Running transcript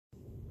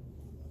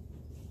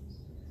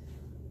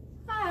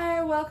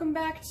welcome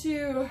back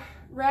to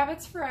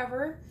Rabbits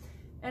Forever,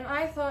 and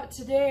I thought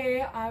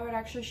today I would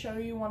actually show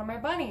you one of my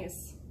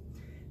bunnies.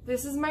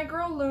 This is my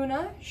girl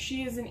Luna.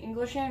 She is an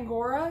English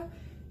Angora.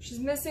 She's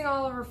missing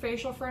all of her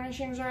facial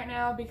furnishings right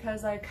now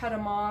because I cut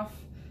them off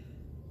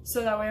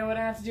so that way I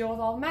wouldn't have to deal with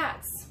all the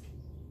mats.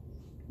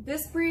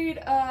 This breed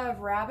of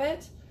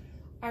rabbit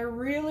I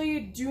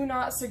really do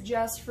not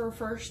suggest for a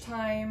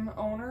first-time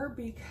owner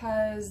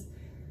because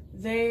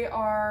they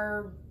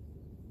are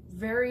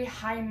very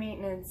high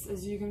maintenance,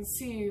 as you can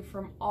see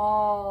from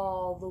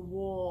all the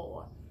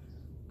wool.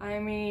 I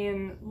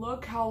mean,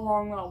 look how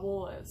long that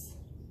wool is.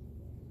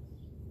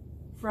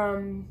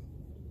 From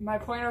my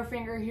pointer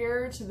finger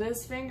here to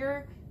this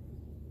finger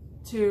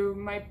to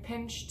my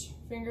pinched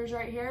fingers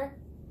right here,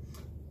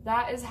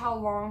 that is how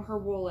long her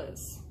wool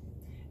is.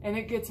 And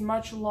it gets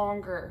much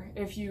longer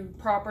if you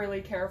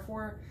properly care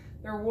for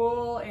their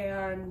wool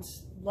and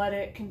let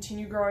it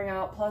continue growing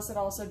out. Plus it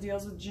also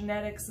deals with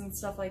genetics and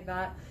stuff like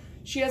that.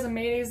 She has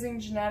amazing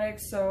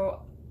genetics,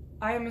 so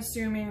I am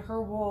assuming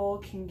her wool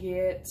can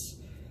get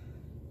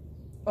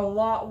a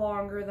lot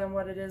longer than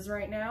what it is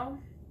right now.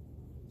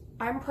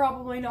 I'm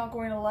probably not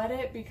going to let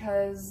it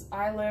because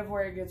I live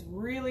where it gets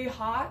really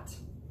hot.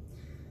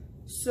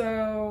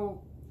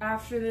 So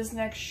after this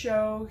next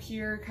show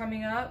here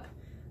coming up,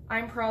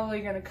 I'm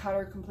probably going to cut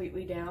her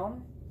completely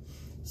down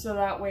so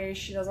that way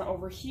she doesn't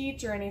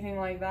overheat or anything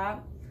like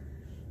that.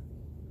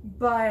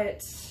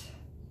 But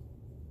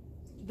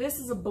this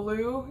is a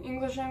blue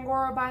English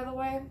Angora, by the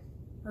way.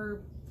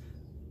 Her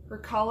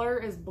color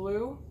is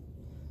blue.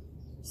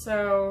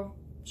 So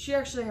she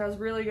actually has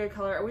really good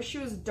color. I wish she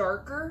was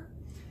darker,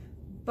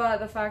 but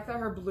the fact that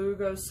her blue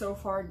goes so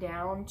far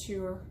down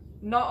to her,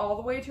 not all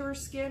the way to her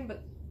skin,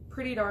 but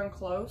pretty darn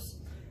close,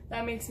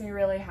 that makes me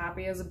really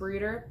happy as a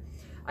breeder.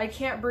 I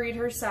can't breed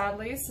her,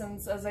 sadly,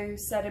 since, as I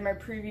said in my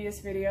previous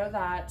video,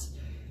 that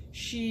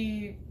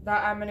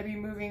I'm going to be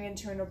moving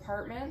into an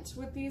apartment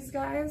with these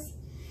guys,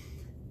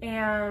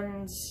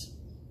 and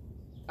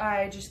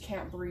I just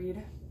can't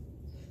breed.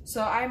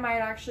 So I might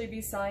actually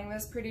be selling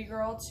this pretty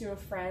girl to a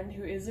friend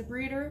who is a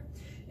breeder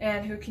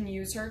and who can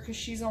use her because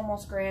she's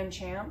almost grand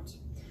champed.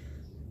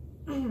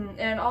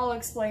 And I'll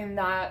explain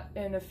that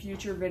in a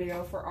future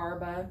video for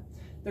Arba,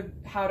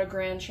 how to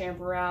grand champ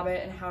a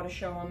rabbit and how to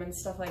show them and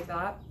stuff like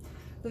that.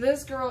 But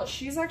this girl,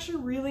 she's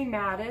actually really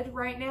matted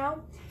right now.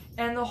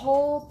 And the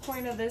whole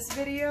point of this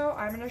video,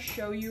 I'm going to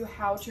show you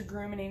how to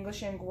groom an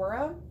English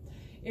Angora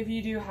if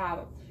you do have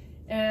it.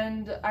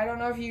 And I don't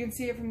know if you can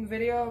see it from the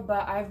video,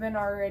 but I've been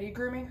already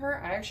grooming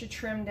her. I actually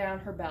trimmed down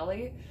her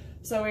belly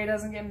so it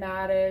doesn't get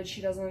matted, she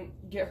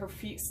doesn't get her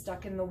feet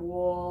stuck in the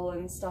wool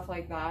and stuff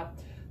like that.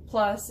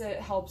 Plus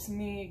it helps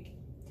me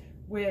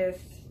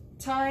with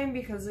time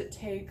because it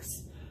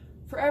takes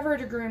forever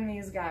to groom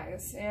these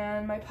guys.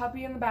 And my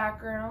puppy in the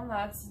background,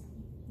 that's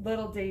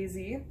little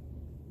Daisy.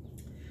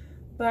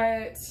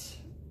 But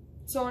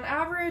so on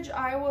average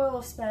I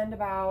will spend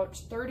about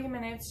 30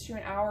 minutes to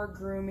an hour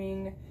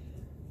grooming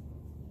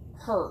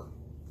her,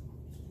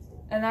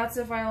 and that's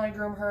if I only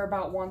groom her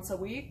about once a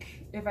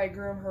week. If I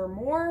groom her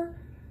more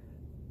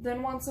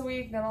than once a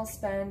week, then I'll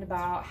spend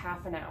about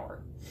half an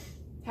hour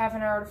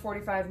to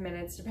 45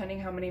 minutes,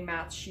 depending how many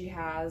mats she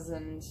has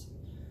and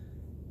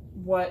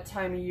what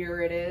time of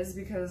year it is,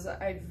 because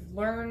I've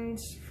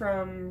learned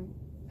from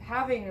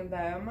having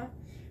them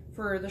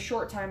for the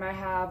short time I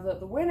have that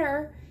the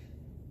winter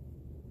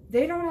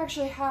they don't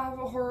actually have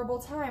a horrible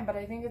time. But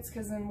I think it's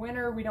because in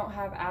winter we don't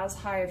have as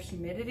high of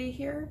humidity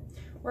here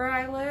where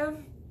I live,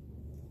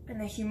 and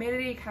the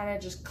humidity kind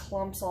of just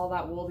clumps all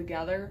that wool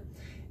together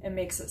and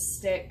makes it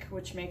stick,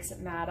 which makes it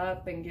mat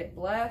up and get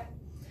bleh.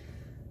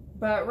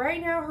 But right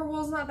now her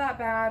wool's not that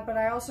bad, but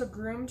I also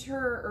groomed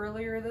her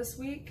earlier this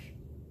week,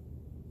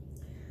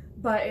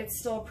 but it's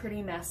still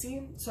pretty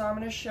messy. So I'm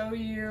going to show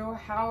you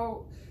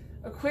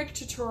a quick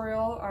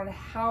tutorial on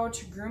how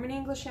to groom an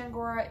English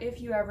Angora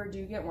if you ever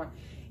do get one.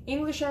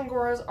 English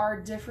Angoras are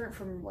different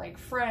from like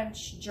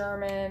French,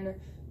 German,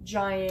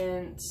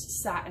 giant,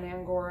 satin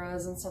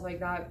Angoras and stuff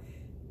like that,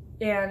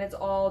 and it's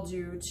all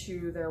due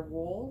to their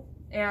wool.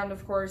 And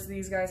of course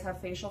these guys have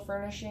facial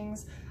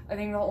furnishings. I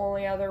think the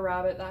only other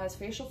rabbit that has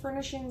facial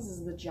furnishings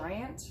is the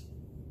giant.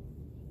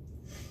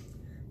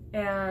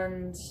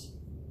 And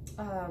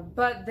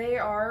but they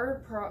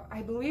are,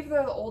 I believe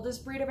they're the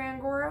oldest breed of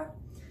Angora,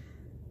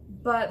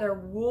 but their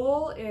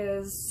wool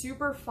is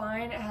super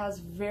fine. It has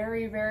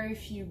very, very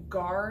few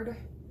guard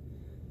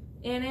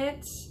in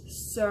it,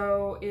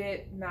 so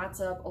it mats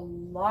up a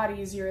lot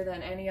easier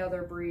than any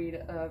other breed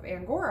of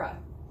Angora.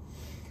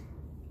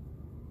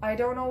 I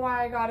don't know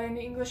why I got into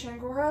English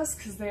Angoras,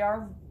 because they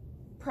are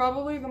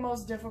probably the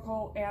most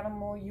difficult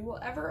animal you will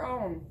ever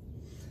own,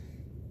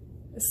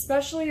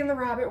 especially in the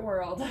rabbit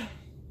world.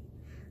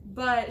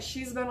 But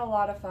she's been a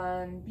lot of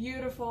fun.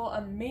 Beautiful,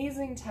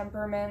 amazing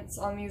temperaments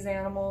on these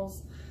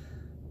animals,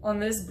 on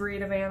this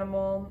breed of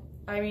animal.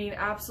 I mean,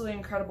 absolutely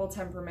incredible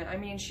temperament. I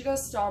mean, she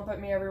does stomp at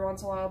me every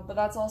once in a while, but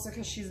that's also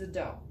because she's a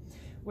doe.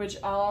 which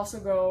I'll also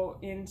go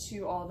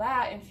into all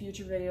that in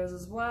future videos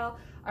as well.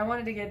 I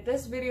wanted to get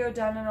this video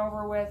done and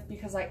over with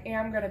because I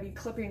am going to be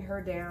clipping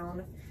her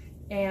down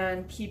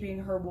and keeping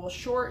her wool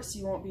short, so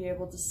you won't be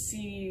able to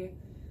see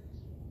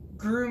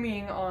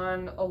grooming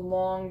on a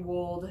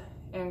long-wooled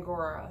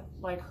Angora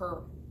like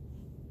her.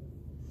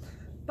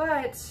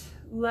 But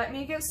let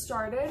me get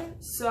started.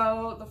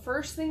 So the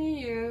first thing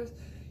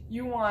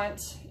you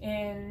want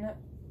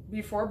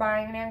before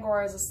buying an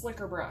Angora is a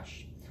slicker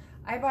brush.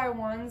 I buy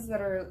ones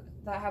that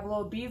have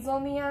little beads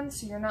on the end,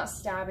 so you're not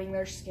stabbing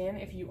their skin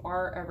if you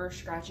are ever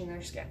scratching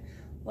their skin.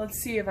 Let's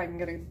see if I can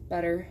get a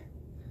better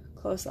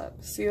close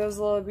up. See those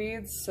little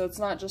beads? So it's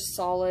not just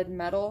solid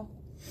metal.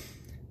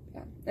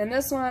 Yeah. And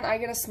this one, I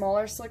get a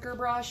smaller slicker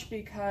brush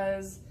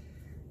because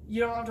you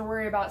don't have to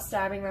worry about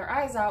stabbing their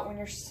eyes out when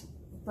you're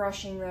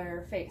brushing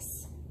their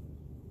face.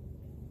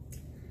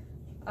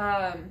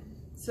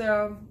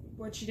 So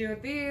what you do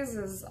with these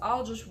is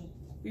I'll just,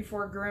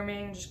 before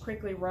grooming, just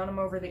quickly run them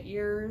over the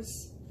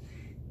ears,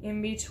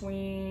 in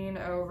between,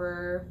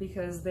 over,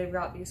 because they've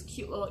got these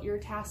cute little ear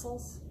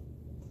tassels.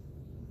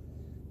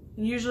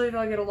 And usually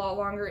they'll get a lot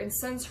longer, and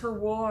since her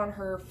wool on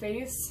her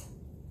face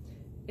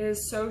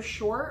is so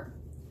short,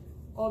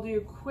 I'll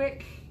do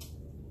quick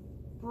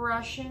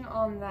brushing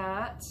on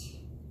that.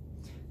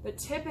 But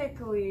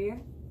typically,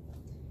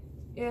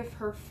 if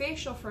her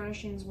facial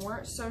furnishings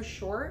weren't so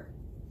short,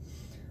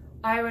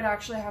 I would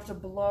actually have to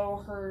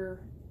blow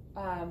her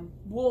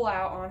wool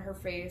out on her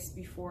face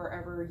before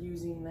ever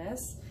using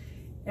this.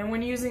 And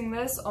when using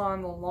this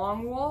on the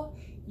long wool,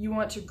 you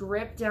want to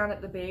grip down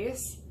at the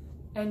base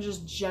and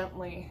just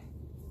gently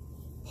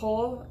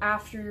pull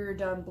after you're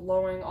done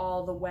blowing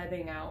all the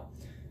webbing out.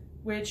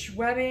 Which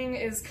webbing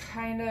is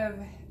kind of,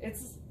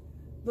 it's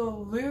the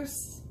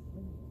loose,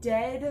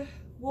 dead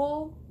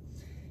wool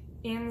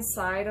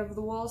inside of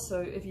the wool.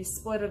 So if you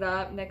split it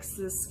up next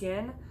to the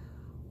skin,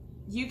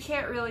 you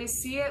can't really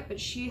see it, but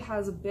she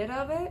has a bit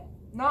of it.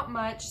 Not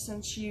much,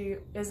 since she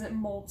isn't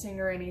molting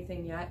or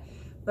anything yet.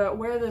 But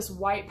where this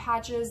white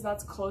patch is,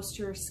 that's close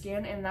to her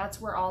skin, and that's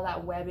where all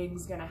that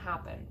webbing's gonna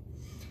happen,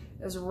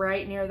 is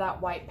right near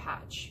that white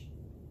patch.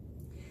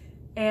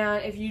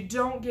 And if you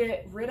don't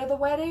get rid of the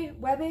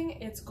webbing,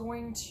 it's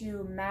going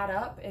to mat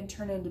up and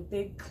turn into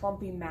big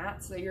clumpy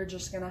mats that you're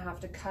just gonna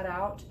have to cut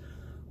out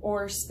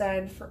or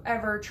spend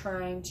forever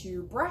trying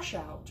to brush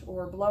out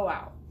or blow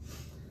out.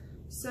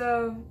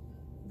 So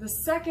the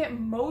second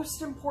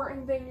most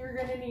important thing you're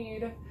gonna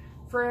need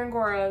for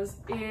Angoras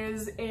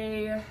is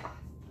a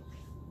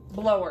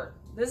blower.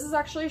 This is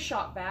actually a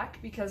shop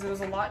vac because it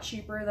was a lot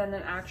cheaper than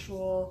an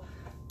actual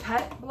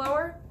pet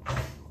blower,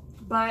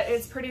 but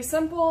it's pretty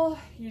simple.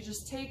 You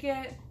just take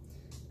it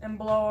and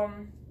blow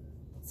them.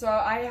 So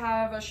I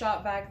have a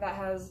shop vac that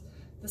has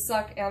the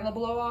suck and the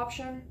blow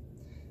option.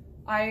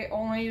 I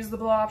only use the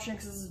blow option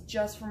because this is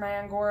just for my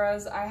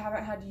Angoras. I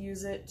haven't had to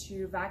use it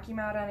to vacuum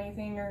out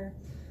anything or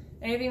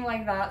anything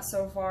like that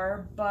so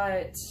far,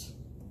 but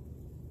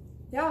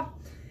yeah.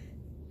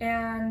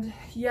 And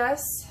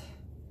yes,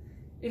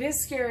 it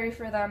is scary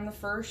for them the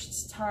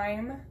first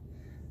time,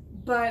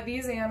 but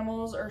these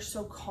animals are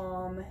so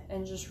calm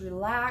and just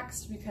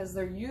relaxed because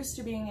they're used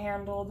to being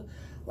handled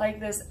like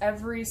this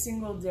every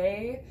single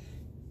day,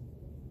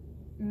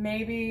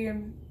 maybe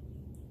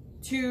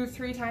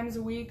 2-3 times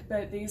a week,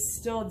 but they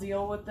still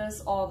deal with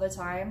this all the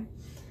time.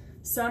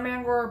 Some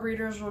Angora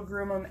breeders will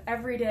groom them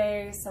every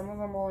day, some of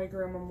them only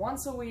groom them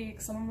once a week,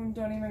 some of them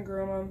don't even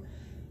groom them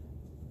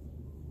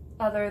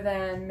other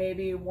than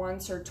maybe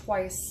once or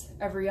twice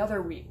every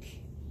other week.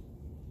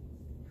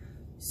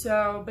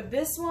 So, but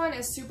this one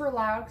is super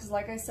loud because,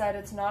 like I said,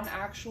 it's not an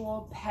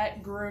actual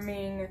pet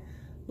grooming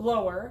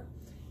blower.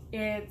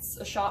 It's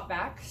a shop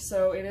vac,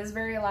 so it is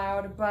very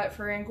loud, but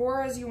for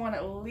Angoras you want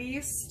at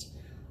least,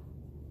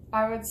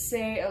 I would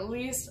say at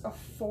least a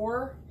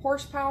 4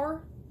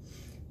 horsepower.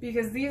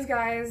 Because these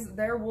guys,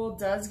 their wool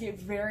does get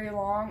very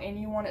long and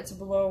you want it to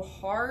blow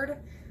hard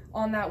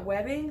on that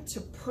webbing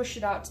to push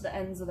it out to the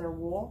ends of their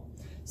wool.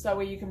 So that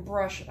way you can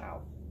brush it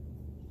out.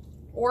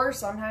 Or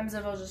sometimes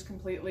it'll just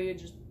completely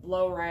just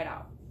blow right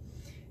out.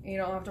 And you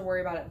don't have to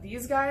worry about it.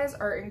 These guys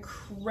are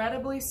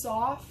incredibly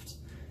soft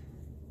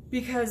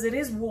because it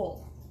is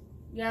wool.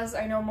 Yes,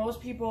 I know most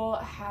people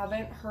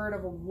haven't heard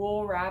of a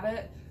wool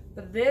rabbit,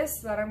 but this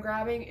that I'm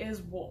grabbing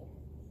is wool.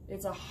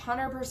 It's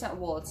 100%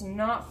 wool. It's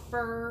not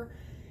fur.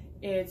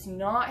 It's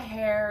not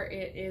hair,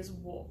 it is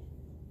wool.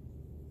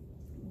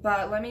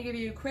 But let me give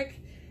you a quick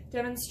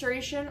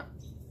demonstration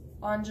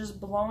on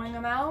just blowing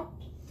them out.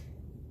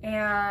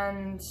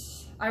 And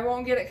I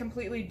won't get it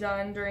completely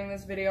done during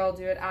this video, I'll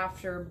do it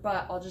after,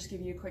 but I'll just give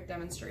you a quick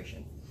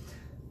demonstration.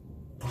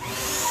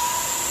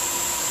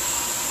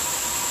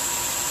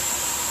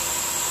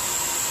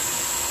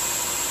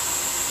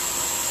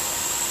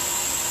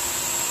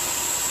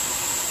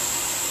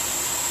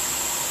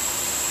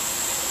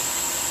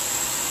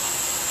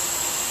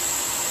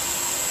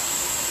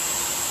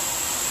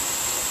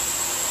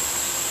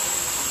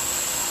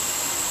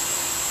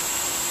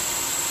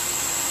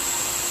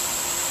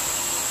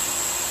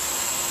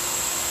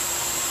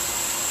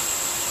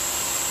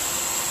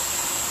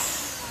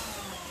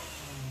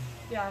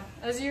 yeah,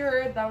 as you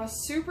heard, that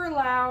was super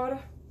loud.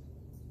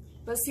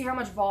 But see how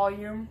much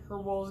volume her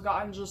wool's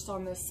gotten just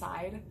on this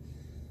side.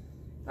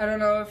 I don't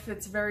know if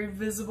it's very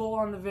visible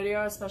on the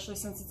video, especially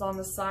since it's on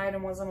the side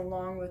and wasn't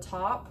along the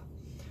top.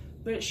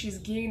 But she's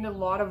gained a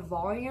lot of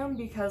volume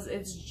because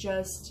it's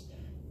just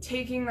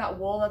taking that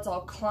wool that's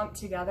all clumped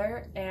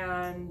together,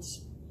 and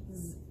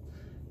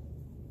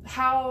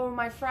how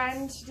my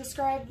friend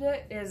described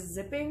it is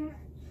zipping.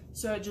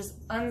 So it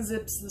just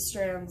unzips the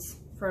strands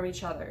from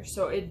each other.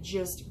 So it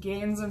just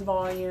gains in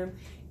volume,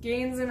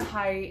 gains in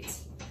height,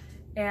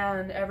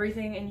 and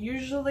everything. And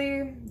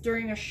usually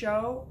during a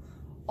show,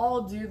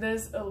 I'll do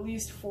this at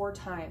least 4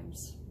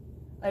 times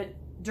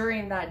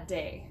during that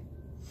day.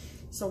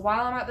 So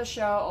while I'm at the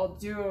show, I'll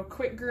do a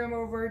quick groom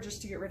over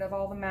just to get rid of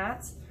all the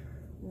mats.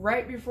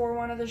 Right before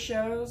one of the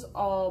shows,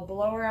 I'll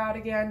blow her out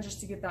again just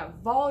to get that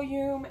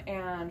volume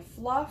and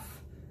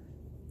fluff.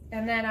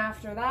 And then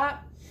after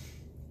that,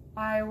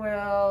 I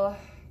will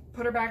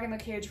put her back in the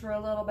cage for a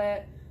little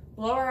bit,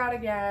 blow her out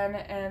again,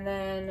 and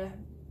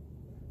then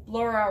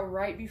blow her out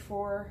right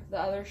before the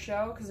other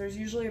show, because there's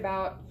usually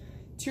about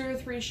 2 or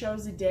 3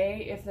 shows a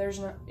day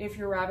if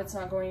your rabbit's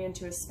not going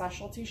into a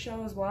specialty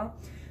show as well.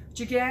 Which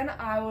again,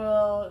 I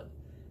will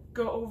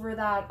go over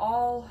that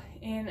all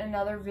in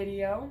another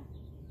video.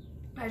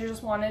 I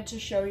just wanted to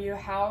show you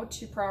how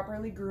to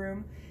properly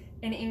groom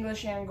an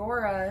English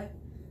Angora,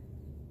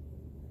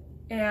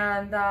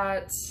 and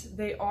that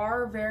they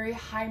are very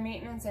high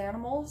maintenance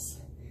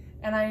animals.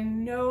 And I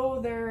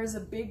know there is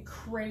a big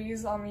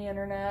craze on the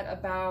internet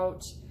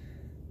about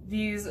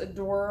these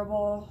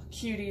adorable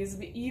cuties,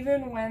 but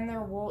even when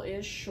their wool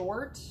is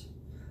short,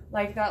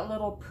 like that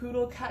little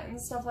poodle cut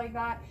and stuff like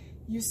that,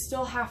 you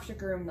still have to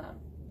groom them.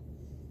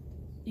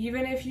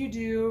 Even if you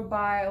do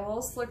buy a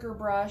little slicker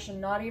brush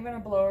and not even a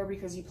blower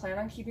because you plan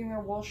on keeping their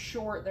wool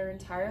short their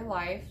entire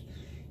life,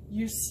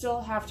 you still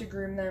have to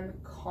groom them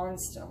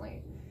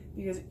constantly.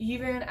 Because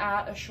even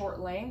at a short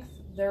length,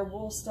 their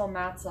wool still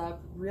mats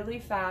up really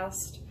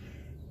fast.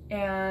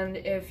 And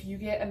if you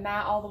get a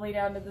mat all the way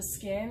down to the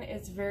skin,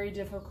 it's very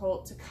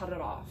difficult to cut it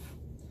off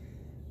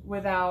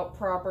without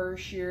proper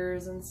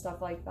shears and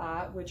stuff like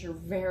that, which are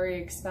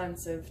very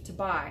expensive to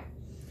buy.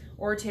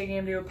 Or taking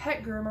them to a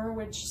pet groomer,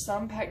 which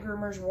some pet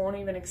groomers won't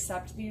even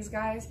accept these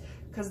guys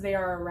because they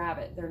are a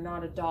rabbit. They're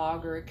not a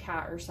dog or a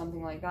cat or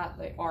something like that.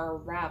 They are a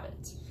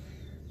rabbit.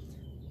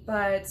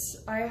 But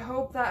I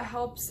hope that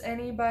helps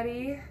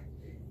anybody,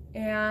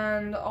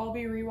 and I'll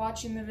be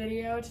rewatching the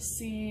video to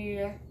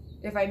see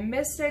if I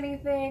missed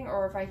anything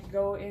or if I could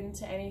go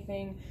into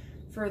anything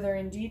further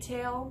in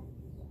detail.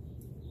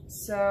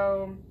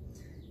 So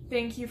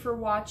thank you for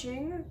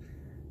watching.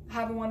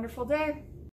 Have a wonderful day.